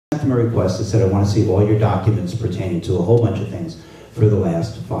sent them a request that said, I want to see all your documents pertaining to a whole bunch of things for the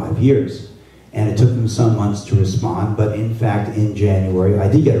last 5 years. And it took them some months to respond, but in fact, in January,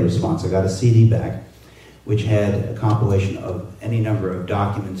 I did get a response. I got a CD back, which had a compilation of any number of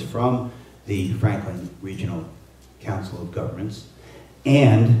documents from the Franklin Regional Council of Governments,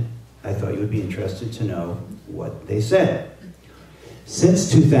 and I thought you would be interested to know what they said.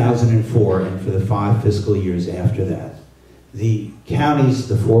 Since 2004, and for the 5 fiscal years after that, the counties,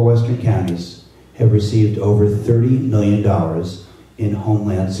 the 4 western counties, have received over $30 million in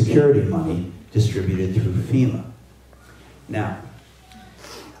Homeland Security money distributed through FEMA. Now,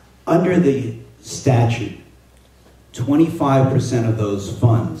 under the statute, 25% of those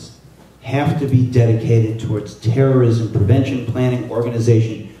funds have to be dedicated towards terrorism prevention, planning,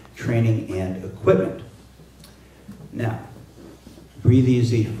 organization, training, and equipment. Now, breathe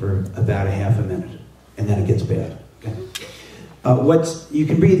easy for about a half a minute, and then it gets bad. Okay? What you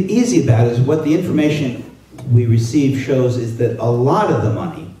can breathe easy about is what the information we receive shows is that a lot of the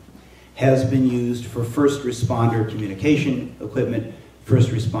money has been used for first responder communication equipment, first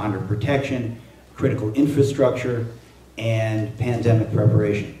responder protection, critical infrastructure, and pandemic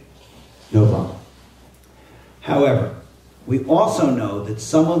preparation. No problem. However, we also know that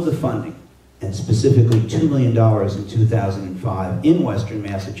some of the funding, and specifically $2 million in 2005 in Western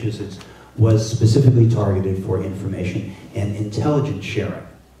Massachusetts, was specifically targeted for information and intelligence sharing.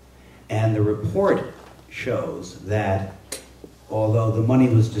 And the report shows that although the money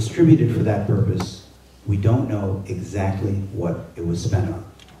was distributed for that purpose, we don't know exactly what it was spent on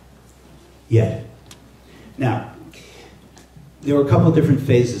yet. Now, there were a couple of different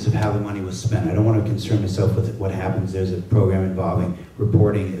phases of how the money was spent. I don't want to concern myself with what happens. There's a program involving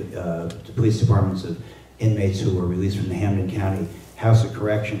reporting to police departments of inmates who were released from the Hampden County House of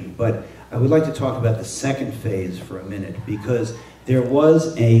Correction. But I would like to talk about the second phase for a minute, because there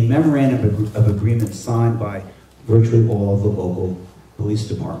was a memorandum of agreement signed by virtually all of the local police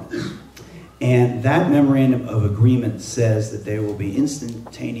departments. And that memorandum of agreement says that there will be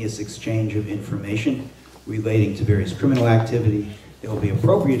instantaneous exchange of information relating to various criminal activity. There will be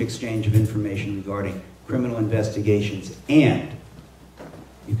appropriate exchange of information regarding criminal investigations, and,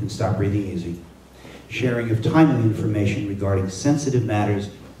 you can stop breathing easy, sharing of timely information regarding sensitive matters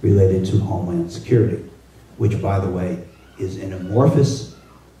related to Homeland Security, which, by the way, is an amorphous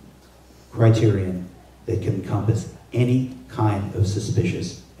criterion that can encompass any kind of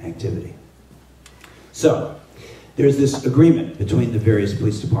suspicious activity. So, there's this agreement between the various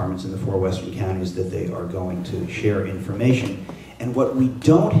police departments in the 4 western counties that they are going to share information. And what we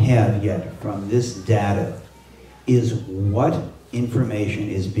don't have yet from this data is what information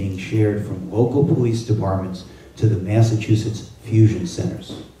is being shared from local police departments to the Massachusetts fusion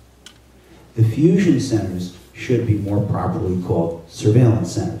centers. The fusion centers should be more properly called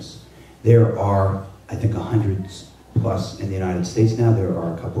surveillance centers. There are, I think, 100 plus in the United States now. There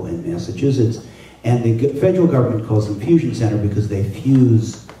are a couple in Massachusetts. And the federal government calls them fusion center because they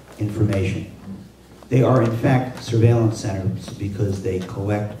fuse information. They are, in fact, surveillance centers because they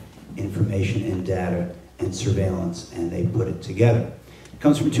collect information and data and surveillance, and they put it together. It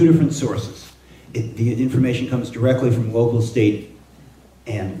comes from 2 different sources. The information comes directly from local, state,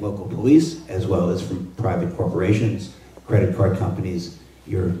 and local police, as well as from private corporations, credit card companies,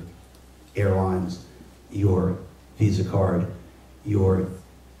 your airlines, your Visa card, your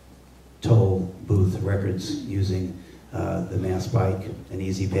toll booth records using the Mass Bike and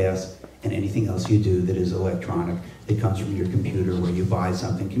Easy Pass, and anything else you do that is electronic, that comes from your computer where you buy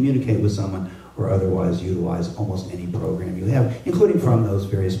something, communicate with someone, or otherwise utilize almost any program you have, including from those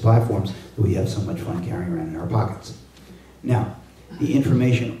various platforms that we have so much fun carrying around in our pockets. Now, the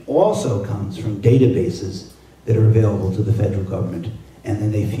information also comes from databases that are available to the federal government, and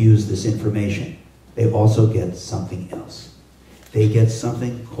then they fuse this information. They also get something else. They get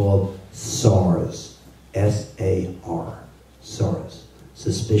something called SARS, S-A-R, SARS,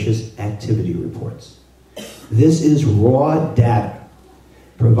 Suspicious Activity Reports. This is raw data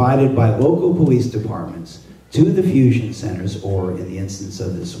provided by local police departments to the fusion centers, or in the instance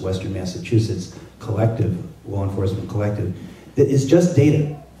of this Western Massachusetts collective, law enforcement collective, that is just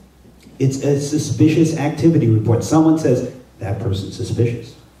data. It's a suspicious activity report. Someone says, that person's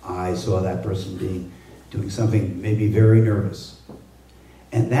suspicious. I saw that person doing something maybe very nervous.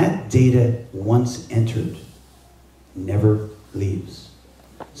 And that data, once entered, never leaves.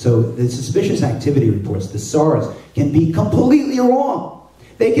 So the suspicious activity reports, the SARS, can be completely wrong.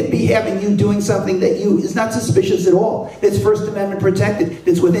 They can be having you doing something that is not suspicious at all. That's First Amendment protected.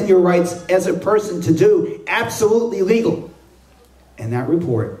 That's within your rights as a person to do. Absolutely legal. And that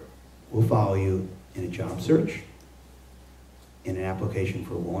report will follow you in a job search, in an application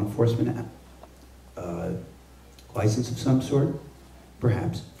for a law enforcement license of some sort,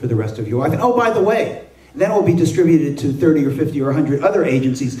 perhaps, for the rest of your life. And oh, by the way, then it will be distributed to 30 or 50 or 100 other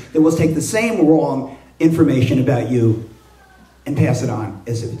agencies that will take the same wrong information about you and pass it on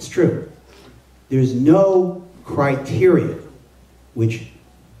as if it's true. There's no criteria which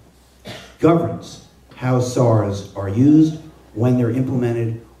governs how SARs are used, when they're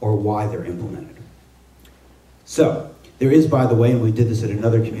implemented, or why they're implemented. So, there is, by the way, and we did this at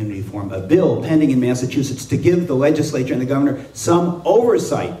another community forum, a bill pending in Massachusetts to give the legislature and the governor some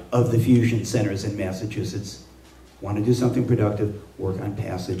oversight of the fusion centers in Massachusetts. Want to do something productive, work on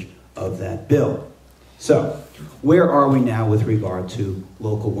passage of that bill. So, where are we now with regard to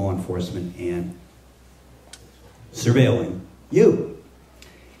local law enforcement and surveilling you?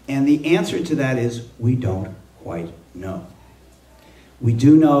 And the answer to that is we don't quite know. We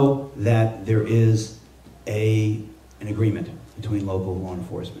do know that there is an agreement between local law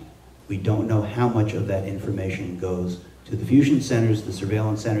enforcement. We don't know how much of that information goes to the fusion centers, the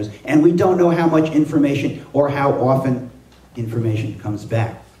surveillance centers, and we don't know how much information or how often information comes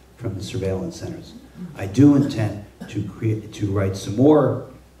back from the surveillance centers. I do intend to write some more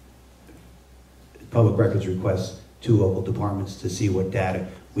public records requests to local departments to see what data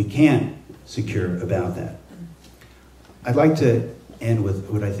we can secure about that. I'd like to end with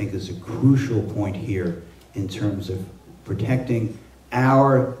what I think is a crucial point here in terms of protecting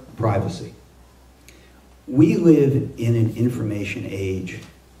our privacy. We live in an information age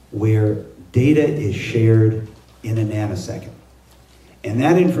where data is shared in a nanosecond. And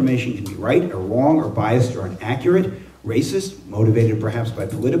that information can be right or wrong or biased or inaccurate, racist, motivated perhaps by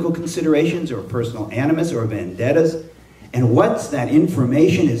political considerations or personal animus or vendettas. And once that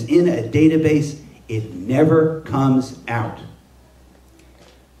information is in a database, it never comes out.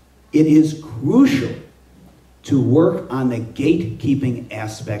 It is crucial to work on the gatekeeping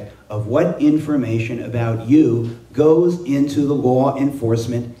aspect of what information about you goes into the law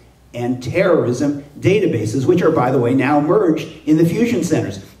enforcement and terrorism databases, which are, by the way, now merged in the fusion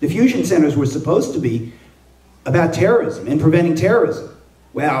centers. The fusion centers were supposed to be about terrorism and preventing terrorism.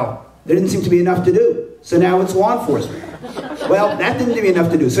 Well, there didn't seem to be enough to do, so now it's law enforcement. Well, that didn't seem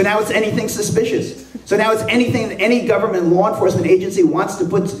enough to do, so now it's anything suspicious. So now it's anything that any government law enforcement agency wants to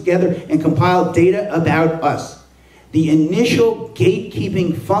put together and compile data about us. The initial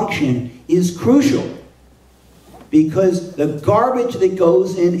gatekeeping function is crucial because the garbage that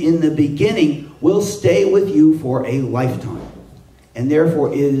goes in the beginning will stay with you for a lifetime. And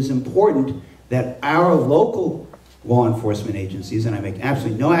therefore it is important that our local law enforcement agencies, and I make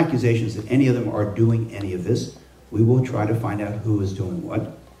absolutely no accusations that any of them are doing any of this, we will try to find out who is doing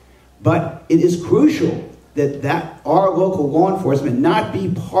what. But it is crucial that our local law enforcement not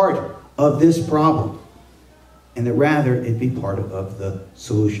be part of this problem, and that rather it be part of the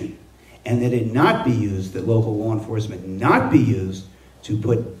solution. And that it not be used, that local law enforcement not be used to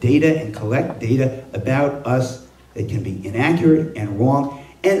put data and collect data about us that can be inaccurate and wrong,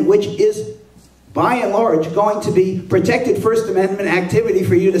 and which is, by and large, going to be protected First Amendment activity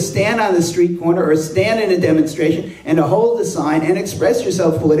for you to stand on the street corner or stand in a demonstration and to hold a sign and express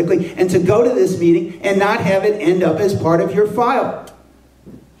yourself politically and to go to this meeting and not have it end up as part of your file.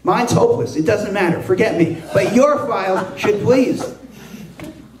 Mine's hopeless. It doesn't matter. Forget me. But your file should please.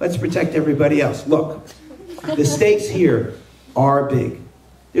 Let's protect everybody else. Look, the stakes here are big.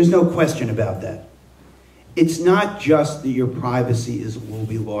 There's no question about that. It's not just that your privacy will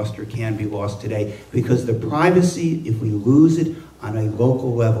be lost or can be lost today, because the privacy, if we lose it on a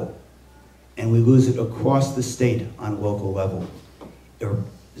local level, and we lose it across the state on a local level, there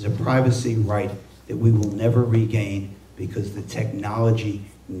is a privacy right that we will never regain because the technology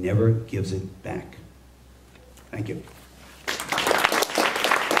never gives it back. Thank you.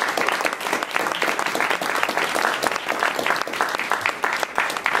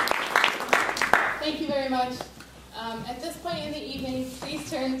 Thank you very much. At this point in the evening, please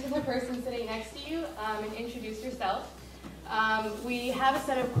turn to the person sitting next to you and introduce yourself. We have a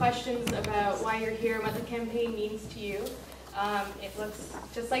set of questions about why you're here and what the campaign means to you. It looks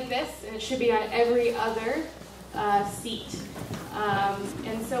just like this, and it should be on every other seat.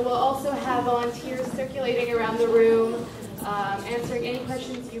 And so we'll also have volunteers circulating around the room, answering any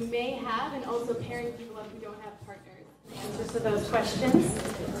questions you may have, and also pairing people up who don't have partners. Answers to those questions.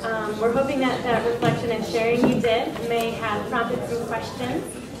 We're hoping that that reflection and sharing you did may have prompted some questions.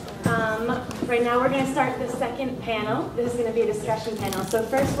 Right now we're going to start the second panel. This is going to be a discussion panel. So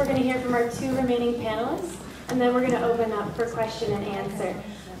first we're going to hear from our two remaining panelists, and then we're going to open up for question and answer.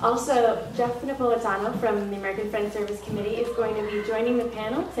 Also, Jeff Napolitano from the American Friends Service Committee is going to be joining the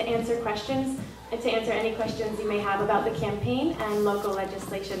panel to answer questions and to answer any questions you may have about the campaign and local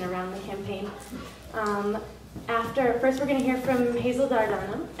legislation around the campaign. First we're going to hear from Hazel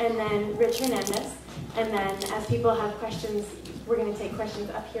Dardano, and then Rich Hernandez, and then as people have questions, we're going to take questions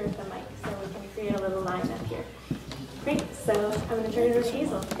up here at the mic, so we can create a little line up here. Great, so I'm going to turn it over to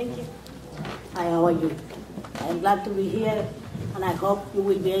Hazel. Thank you. Hi, how are you? I'm glad to be here, and I hope you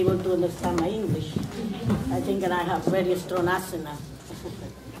will be able to understand my English. I think that I have very strong accent now.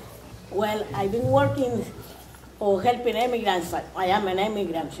 Well, I've been working for helping immigrants. I am an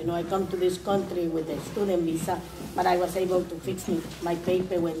immigrant, you know. I come to this country with a student visa, but I was able to fix my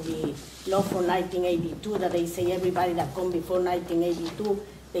paper when the law from 1982 that they say everybody that come before 1982,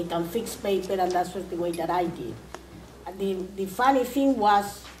 they can fix paper, and that's the way that I did. And the funny thing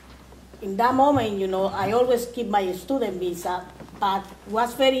was, in that moment, you know, I always keep my student visa, but it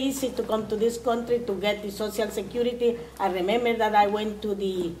was very easy to come to this country to get the Social Security. I remember that I went to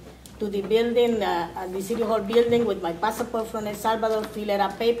the building, the City Hall building with my passport from El Salvador, fill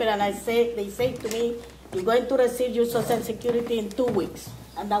out a paper, and they say to me, you're going to receive your Social Security in 2 weeks.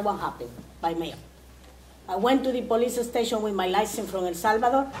 And that won't happen by mail. I went to the police station with my license from El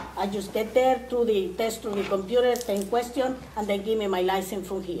Salvador. I just get there, through the test through the computer, same question, and they give me my license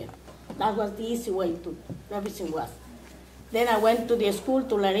from here. That was the easy way to, everything was. Then I went to the school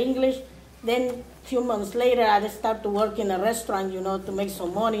to learn English. Then a few months later, I started to work in a restaurant, you know, to make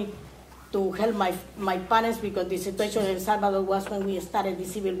some money, to help my parents, because the situation in El Salvador was when we started the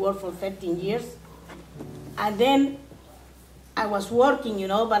Civil War for 13 years. And then I was working, you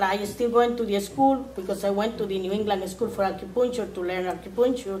know, but I still went to the school because I went to the New England School for Acupuncture to learn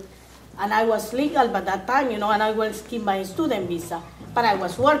acupuncture. And I was legal by that time, you know, and I was keep my student visa. But I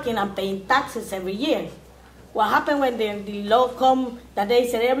was working and paying taxes every year. What happened when the law come that they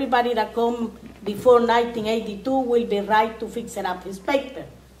said everybody that come before 1982 will be right to fix it up his paper.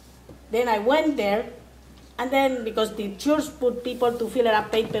 Then I went there, and then because the church put people to fill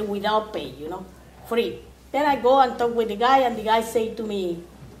out paper without pay, you know, free. Then I go and talk with the guy, and the guy say to me,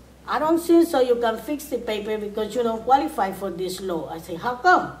 I don't think so you can fix the paper because you don't qualify for this law. I say, how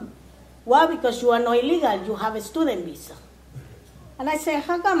come? Well, because you are not illegal, you have a student visa. And I say,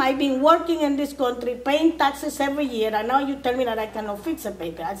 how come I've been working in this country, paying taxes every year, and now you tell me that I cannot fix a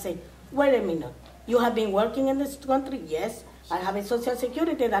paper? I say, wait a minute, you have been working in this country? Yes, I have a Social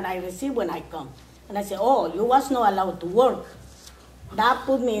Security that I receive when I come. And I say, oh, you was not allowed to work. That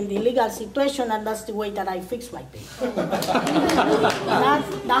put me in the legal situation, and that's the way that I fix my paper.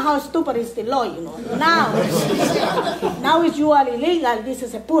 That's how stupid is the law, you know. Now if you are illegal, this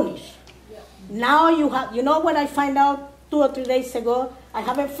is a punish. Now you have, you know what I find out 2 or 3 days ago? I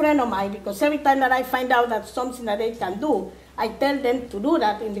have a friend of mine, because every time that I find out that something that they can do, I tell them to do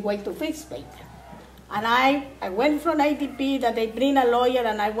that in the way to fix paper. And I went from ADP that they bring a lawyer,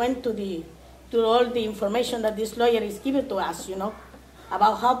 and I went to all the information that this lawyer is giving to us, you know,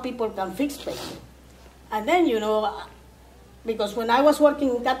 about how people can fix paper. And then, you know, because when I was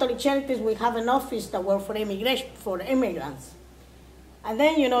working in Catholic Charities, we have an office that works for immigration, for immigrants. And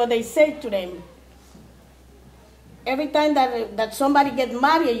then, you know, they say to them, every time that somebody gets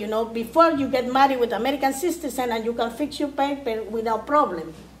married, you know, before you get married with American citizen and you can fix your paper without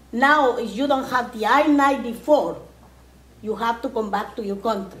problem. Now, if you don't have the I-94, you have to come back to your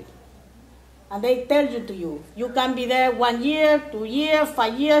country. And they tell you, you can be there 1 year, 2 years,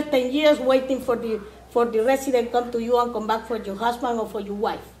 5 years, 10 years, waiting for the resident come to you and come back for your husband or for your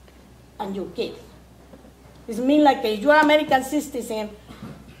wife and your kid. It means like if you're an American citizen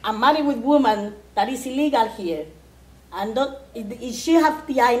and married with a woman that is illegal here, and if she has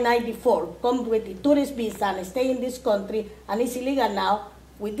the I-94, come with the tourist visa and stay in this country and is illegal now,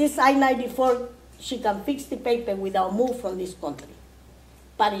 with this I-94, she can fix the paper without move from this country.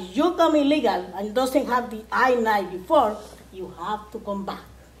 But if you come illegal and doesn't have the I-94, you have to come back.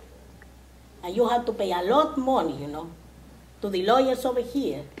 And you have to pay a lot of money, you know, to the lawyers over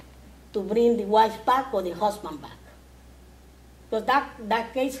here to bring the wife back or the husband back. Because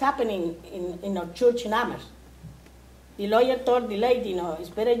that case happening in our church in Amherst. The lawyer told the lady, you know, it's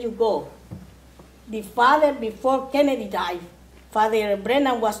better you go. The father, before Kennedy died, Father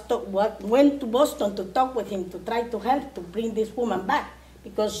Brennan went to Boston to talk with him to try to help to bring this woman back,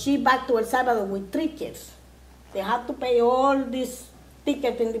 because she back to El Salvador with 3 kids. They had to pay all this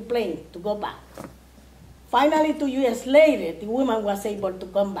ticket in the plane to go back. Finally, 2 years later, the woman was able to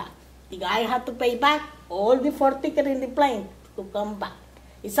come back. The guy had to pay back all the 4 tickets in the plane to come back.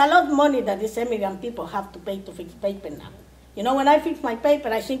 It's a lot of money that these immigrant people have to pay to fix paper now. You know, when I fix my paper,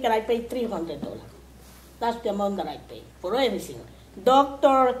 I think that I pay $300. That's the amount that I pay for everything.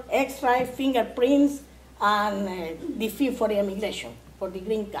 Doctor, X-ray, fingerprints, and the fee for the immigration, for the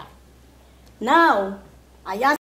green card. Now, I ask